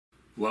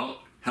Well,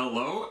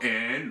 hello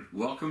and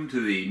welcome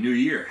to the new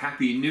year.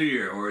 Happy New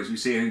Year, or as we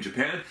say in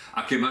Japan,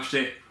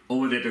 Akemashite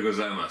omedetou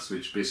gozaimasu,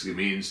 which basically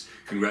means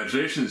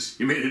congratulations,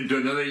 you made it into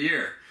another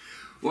year.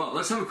 Well,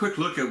 let's have a quick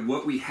look at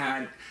what we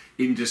had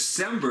in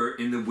December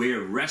in the way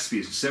of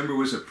recipes. December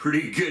was a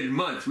pretty good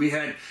month. We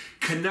had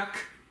Canuck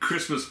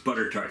Christmas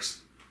butter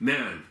tarts.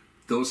 Man,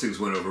 those things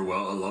went over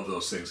well. I love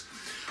those things.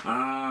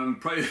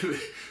 Probably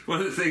one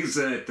of the things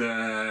that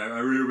I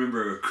really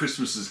remember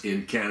Christmases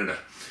in Canada.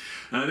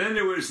 Then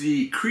there was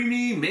the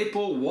creamy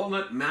maple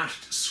walnut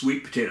mashed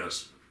sweet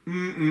potatoes.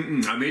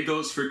 I made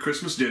those for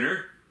Christmas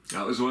dinner.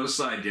 That was one of the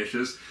side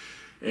dishes.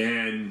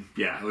 And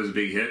yeah, it was a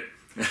big hit.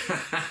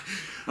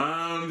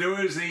 There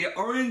was the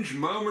orange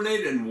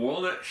marmalade and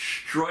walnut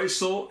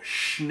streusel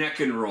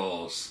schnecken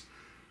rolls.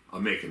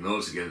 I'm making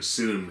those again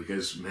soon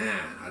because,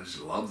 man, I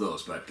just love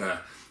those. But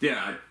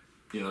yeah,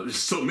 there's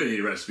so many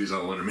recipes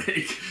I want to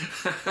make.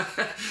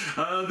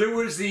 There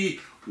was the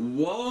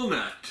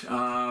walnut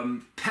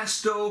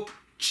pesto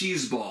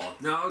cheese ball.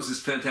 Now, it was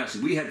just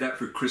fantastic. We had that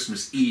for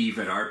Christmas Eve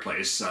at our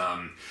place.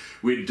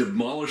 We had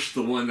demolished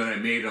the one that I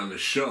made on the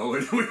show,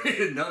 and we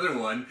made another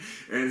one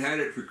and had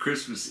it for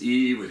Christmas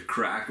Eve with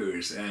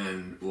crackers.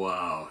 And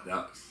wow,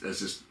 that's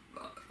just,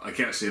 I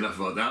can't say enough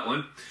about that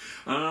one.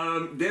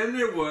 Then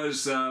there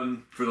was,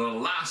 for the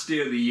last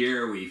day of the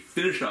year, we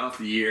finished off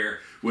the year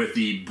with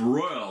the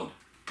broiled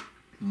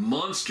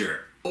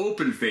monster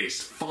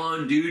open-faced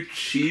fondue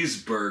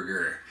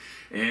cheeseburger.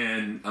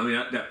 And I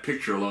mean, that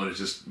picture alone is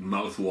just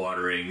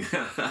mouth-watering.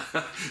 And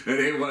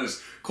it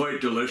was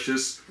quite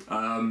delicious.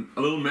 A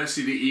little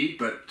messy to eat,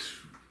 but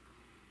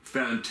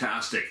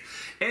fantastic.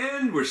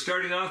 And we're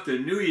starting off the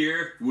new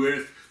year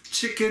with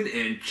chicken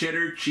and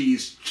cheddar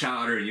cheese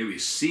chowder, and you'll be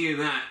seeing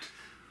that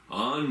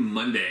on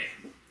Monday.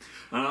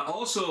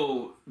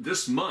 Also,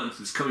 this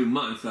coming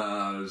month,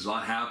 there's a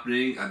lot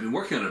happening. I've been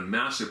working on a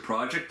massive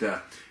project.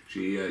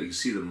 Actually, you can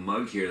see the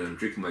mug here that I'm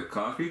drinking my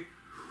coffee.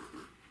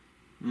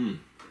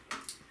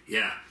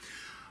 Yeah,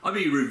 I'll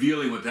be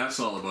revealing what that's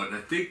all about, and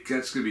I think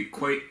that's going to be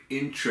quite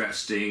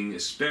interesting,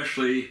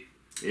 especially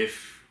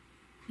if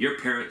your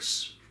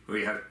parents, or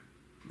you have,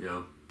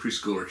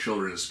 preschooler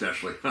children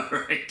especially. All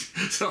right,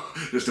 so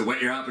just to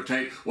whet your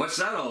appetite, what's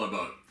that all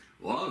about?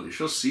 Well, we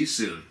shall see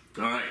soon.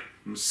 All right,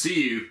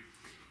 see you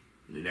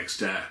in the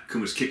next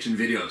Kuma's Kitchen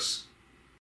videos.